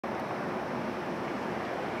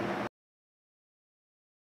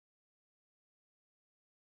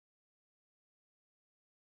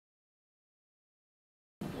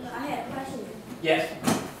Yes.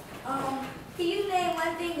 Can you name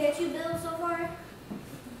one thing that you built so far?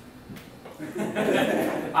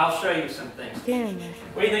 I'll show you some things.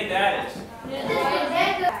 What do you think that is?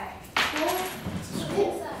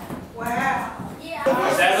 Wow.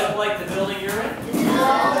 Does that look like the building you're in?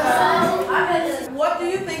 What do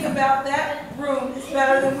you think about that room? It's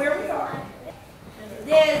better than where we are.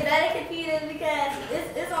 There's better computers because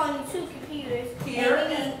it's only 2 computers. Here?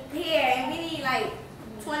 And we need like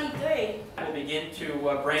 23. We'll begin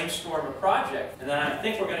to brainstorm a project, and then I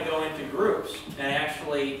think we're going to go into groups and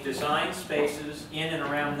actually design spaces in and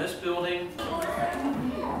around this building. Can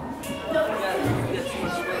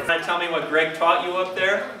you tell me what Greg taught you up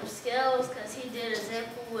there? Skills, because he did an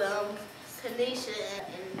example with Kanisha, and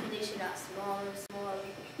Kanisha got smaller and smaller.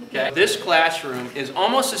 Okay. This classroom is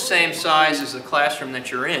almost the same size as the classroom that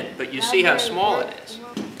you're in, but you see how small it is.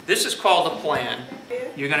 This is called a plan.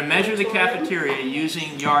 You're going to measure the cafeteria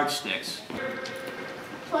using yardsticks.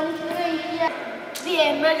 23,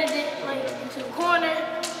 yeah, measured it like into a corner,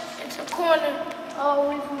 all the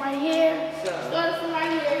way from right here, started from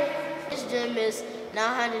right here. This gym is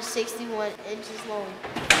 961 inches long.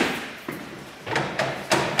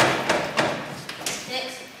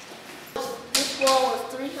 Next, this wall was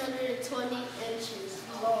 320 inches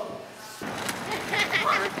long.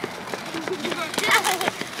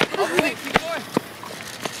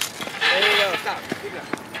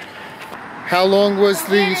 How long was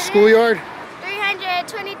the schoolyard?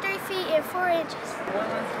 323 feet and 4 inches.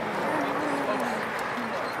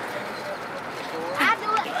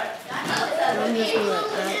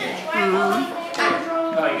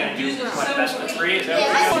 Oh, you're going to do what, best of 3? Is that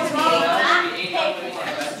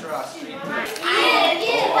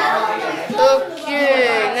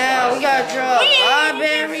Okay, now we got to draw a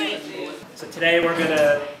library. So today we're going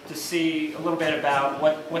to see a little bit about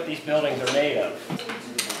what these buildings are made of.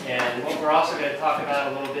 And what we're also going to talk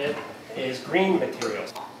about a little bit is green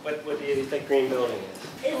materials. What do you think green building is?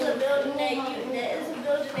 It's a building that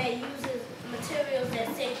uses materials that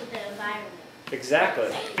safe with the environment.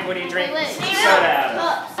 Exactly. What do you drink soda out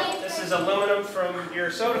of? This is aluminum from your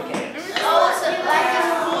soda cans. Oh, it's like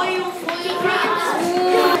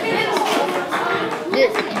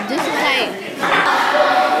this is like.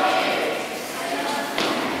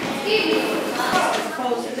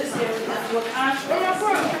 Opposed to this area, that's what contrast.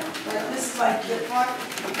 Like this is like the front,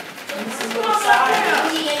 and this is the side.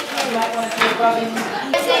 You might want to do above and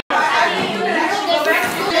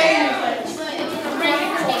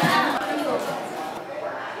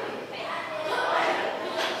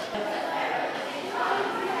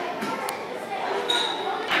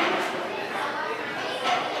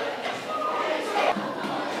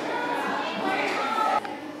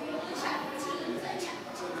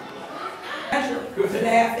with an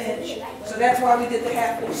 ½ inch. So that's why we did the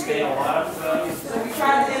 ½ inch scale. So we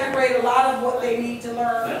tried to integrate a lot of what they need to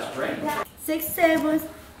learn. That's great. 6 tables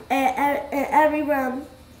in every room.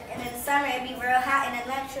 And in the summer it'd be real hot in the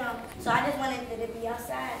lunchroom. So I just wanted it to be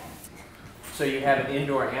outside. So you have an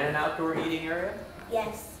indoor and an outdoor eating area?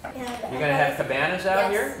 Yes. You're going to have cabanas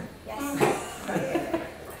out here? Yes.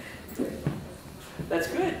 That's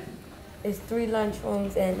good. It's 3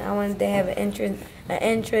 lunchrooms, and I wanted to have an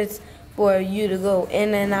entrance for you to go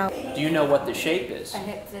in and out. Do you know what the shape is? A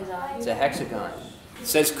hexagon. It's a hexagon. It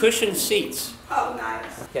says cushioned seats. Oh,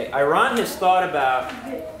 nice. Okay, Iran has thought about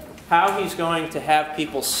how he's going to have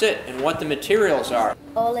people sit and what the materials are.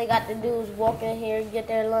 All they got to do is walk in here, get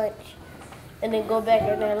their lunch, and then go back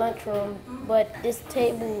in their lunchroom. But this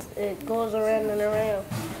table, it goes around and around.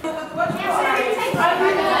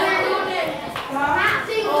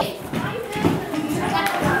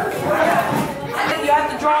 You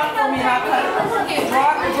have to draw it for me and I'll cut it.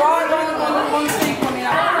 Draw it on the thing for me and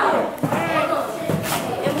I'll cut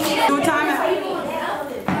it. Do a timeout.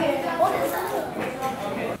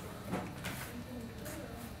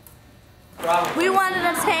 We wanted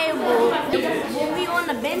a table. When we on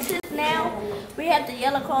the benches now, we have to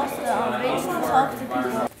yell across the bench to talk to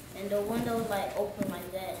people. And the windows like open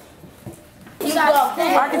like that.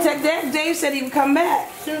 Architect Dave said he would come back.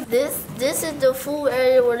 This is the food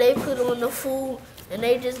area where they put on the food and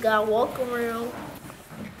they just got to walk around.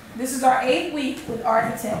 This is our 8th week with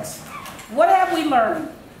architects. What have we learned?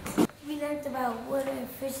 We learned about water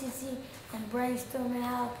efficiency and brainstorming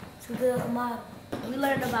how to build a model. We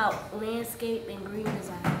learned about landscape and green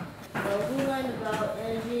design. We learned about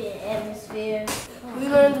energy and atmosphere. We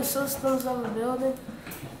learned the systems of a building.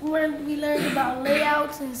 We learned about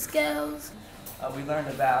layouts and scales. We learned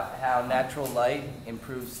about how natural light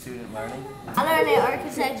improves student learning. I learned that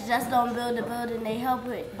architects just don't build a building, they help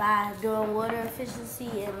it by doing water efficiency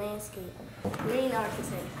and landscape. Green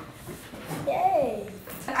architecture. Yay.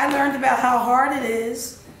 I learned about how hard it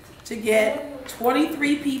is to get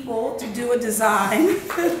 23 people to do a design,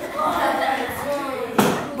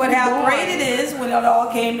 but how great it is when it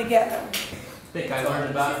all came together. I think I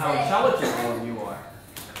learned about how intelligent you are.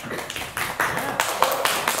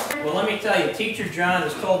 Well, let me tell you, Teacher John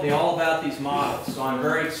has told me all about these models, so I'm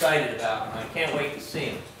very excited about them. I can't wait to see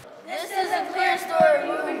them. This is a clear story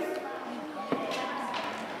roof.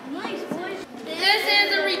 This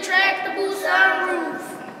is a retractable sunroof.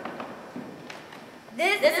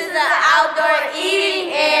 This is an outdoor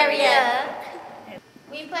eating area.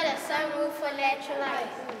 We put a sunroof for natural light.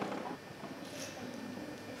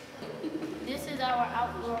 This is our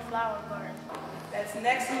outdoor flower garden. That's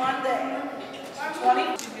next Monday.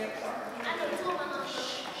 20.